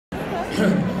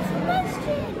To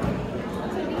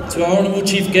our honourable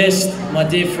chief guest, my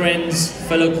dear friends,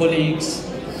 fellow colleagues,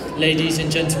 ladies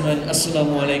and gentlemen,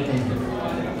 Assalamu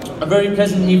alaikum. A very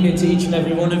pleasant evening to each and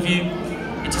every one of you.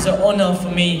 It is an honour for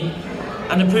me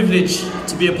and a privilege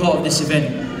to be a part of this event.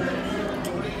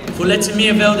 For letting me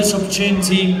avail this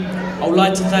opportunity, I would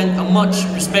like to thank a much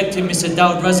respected Mr.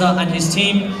 Daud Raza and his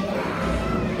team.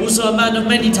 Also a man of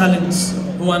many talents,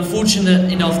 who I'm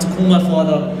fortunate enough to call my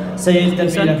father, Syed,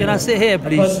 Can I sit here,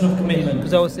 please? A person of commitment.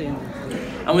 Because I was sitting.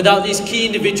 And without these key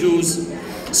individuals,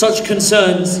 such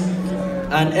concerns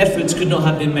and efforts could not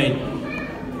have been made.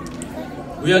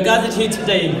 We are gathered here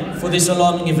today for this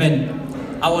alarming event.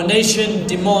 Our nation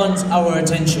demands our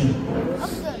attention.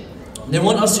 They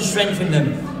want us to strengthen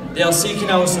them. They are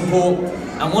seeking our support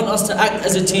and want us to act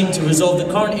as a team to resolve the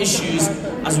current issues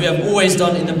as we have always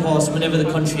done in the past whenever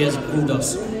the country has called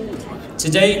us.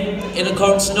 Today, in the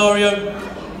current scenario,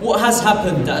 what has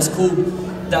happened that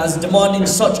is demanding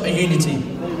such a unity?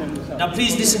 Now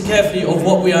please listen carefully of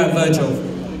what we are at verge of.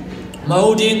 My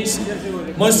audience,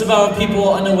 most of our people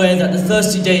are unaware that the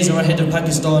thirsty days are ahead of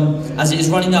Pakistan as it is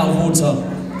running out of water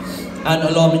at an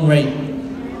alarming rate.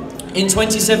 In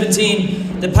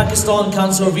 2017, the Pakistan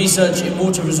Council of Research in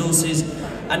Water Resources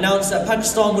announced that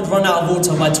Pakistan would run out of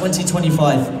water by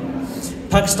 2025.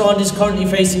 Pakistan is currently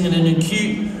facing an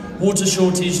acute water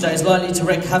shortage that is likely to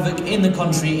wreak havoc in the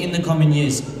country in the coming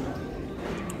years.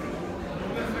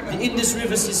 The Indus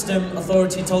River System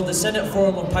Authority told the Senate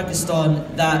Forum of Pakistan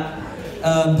that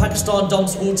Pakistan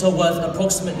dumps water worth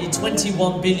approximately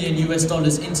 $21 billion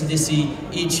into the sea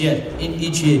each year.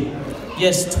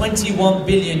 Yes, $21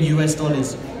 billion.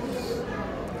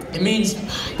 It means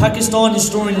Pakistan is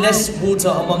storing less water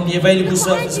among the available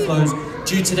surface flows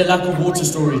due to the lack of water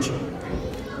storage.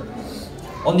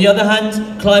 On the other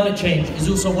hand, climate change is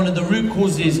also one of the root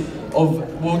causes of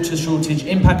water shortage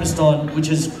in Pakistan, which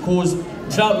has caused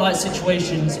drought-like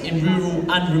situations in rural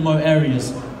and remote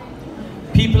areas.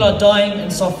 People are dying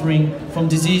and suffering from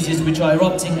diseases which are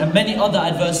erupting and many other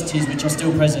adversities which are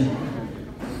still present.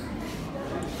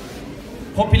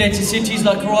 Populated cities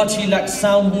like Karachi lack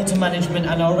sound water management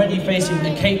and are already facing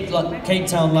a Cape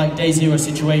Town-like day zero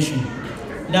situation.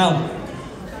 Now,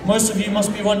 most of you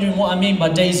must be wondering what I mean by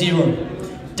day zero.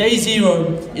 Day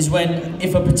zero is when,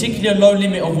 if a particular low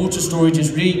limit of water storage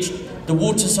is reached, the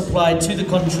water supply to the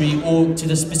country or to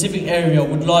the specific area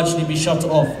would largely be shut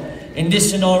off. In this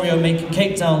scenario, making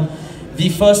Cape Town the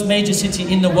first major city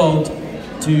in the world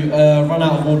to run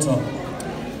out of water.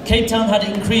 Cape Town had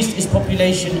increased its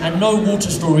population and no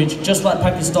water storage, just like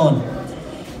Pakistan.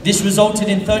 This resulted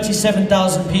in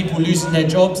 37,000 people losing their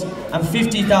jobs and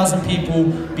 50,000 people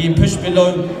being pushed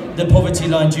below the poverty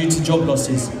line due to job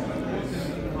losses.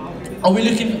 Are we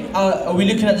looking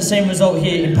at the same result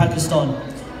here in Pakistan?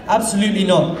 Absolutely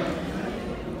not.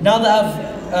 Now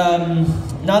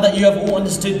that you have all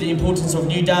understood the importance of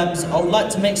new dams, I would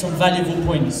like to make some valuable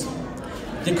points.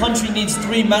 The country needs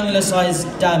 3 Mangala-sized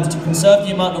dams to conserve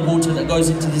the amount of water that goes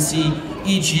into the sea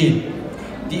each year.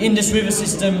 The Indus River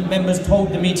System members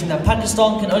told the meeting that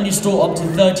Pakistan can only store up to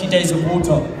 30 days of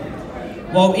water,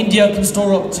 while India can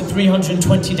store up to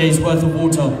 320 days worth of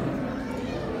water.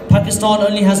 Pakistan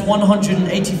only has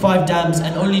 185 dams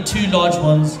and only 2 large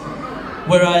ones,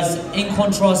 whereas in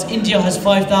contrast India has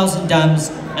 5,000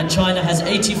 dams and China has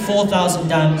 84,000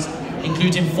 dams,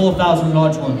 including 4,000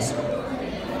 large ones.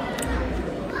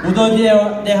 Although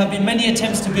there have been many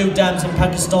attempts to build dams in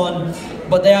Pakistan,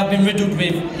 but they have been riddled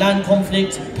with land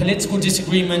conflict, political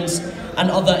disagreements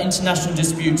and other international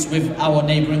disputes with our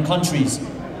neighbouring countries.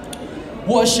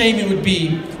 What a shame it would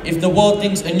be if the world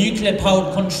thinks a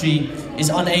nuclear-powered country is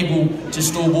unable to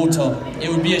store water. It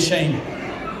would be a shame.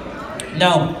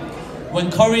 Now,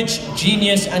 when courage,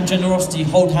 genius and generosity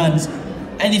hold hands,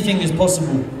 anything is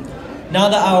possible. Now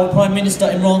that our Prime Minister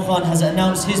Imran Khan has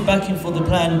announced his backing for the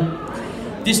plan,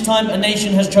 this time a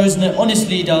nation has chosen an honest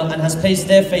leader and has placed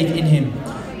their faith in him,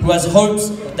 who has hopes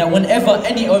that whenever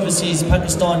any overseas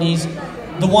Pakistanis,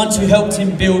 the ones who helped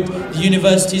him build the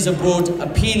universities abroad,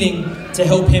 appealing to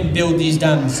help him build these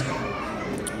dams.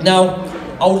 Now,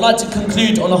 I would like to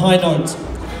conclude on a high note.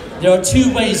 There are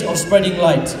 2 ways of spreading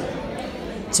light: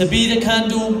 to be the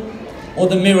candle or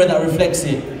the mirror that reflects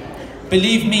it.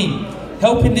 Believe me,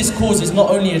 helping this cause is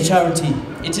not only a charity,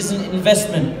 it is an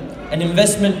investment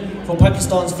for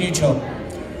Pakistan's future.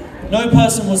 No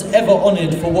person was ever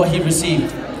honoured for what he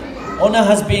received. Honour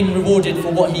has been rewarded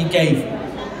for what he gave.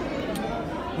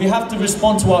 We have to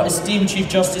respond to our esteemed Chief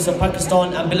Justice of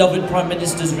Pakistan and beloved Prime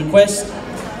Minister's request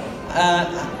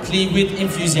with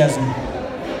enthusiasm.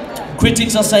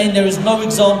 Critics are saying there is no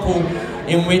example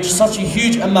in which such a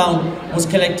huge amount was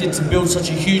collected to build such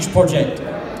a huge project.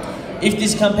 If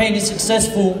this campaign is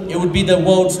successful, it would be the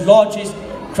world's largest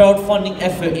crowdfunding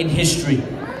effort in history.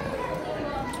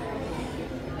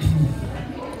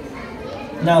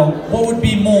 Now, what would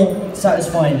be more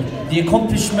satisfying? The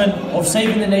accomplishment of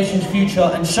saving the nation's future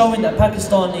and showing that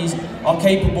Pakistanis are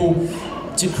capable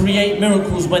to create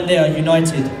miracles when they are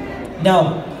united.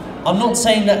 Now, I'm not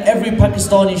saying that every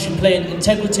Pakistani should play an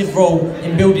integrative role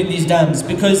in building these dams,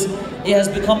 because it has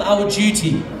become our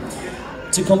duty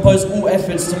to compose all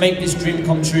efforts to make this dream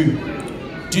come true.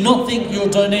 Do not think your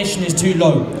donation is too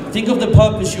low. Think of the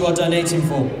purpose you are donating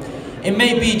for. It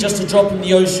may be just a drop in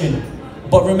the ocean,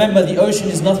 but remember, the ocean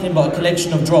is nothing but a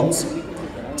collection of drops.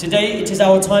 Today, it is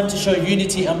our time to show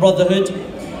unity and brotherhood.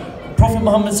 Prophet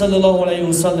Muhammad sallallahu alaihi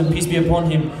wasallam, peace be upon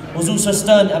him, was also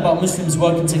stern about Muslims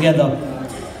working together.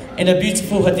 In a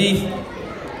beautiful hadith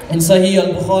in Sahih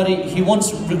al-Bukhari, he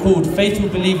once recalled, faithful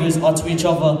believers are to each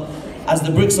other as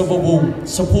the bricks of a wall,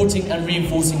 supporting and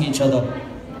reinforcing each other.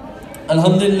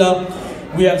 Alhamdulillah,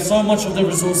 we have so much of the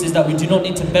resources that we do not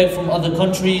need to beg from other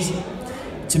countries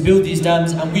to build these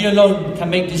dams, and we alone can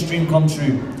make this dream come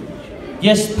true.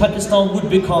 Yes, Pakistan would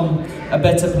become a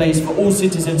better place for all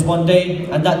citizens one day,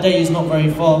 and that day is not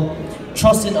very far.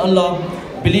 Trust in Allah,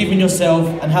 believe in yourself,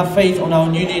 and have faith on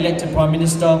our newly elected Prime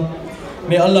Minister.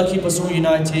 May Allah keep us all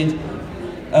united.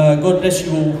 God bless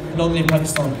you all. Long live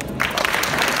Pakistan.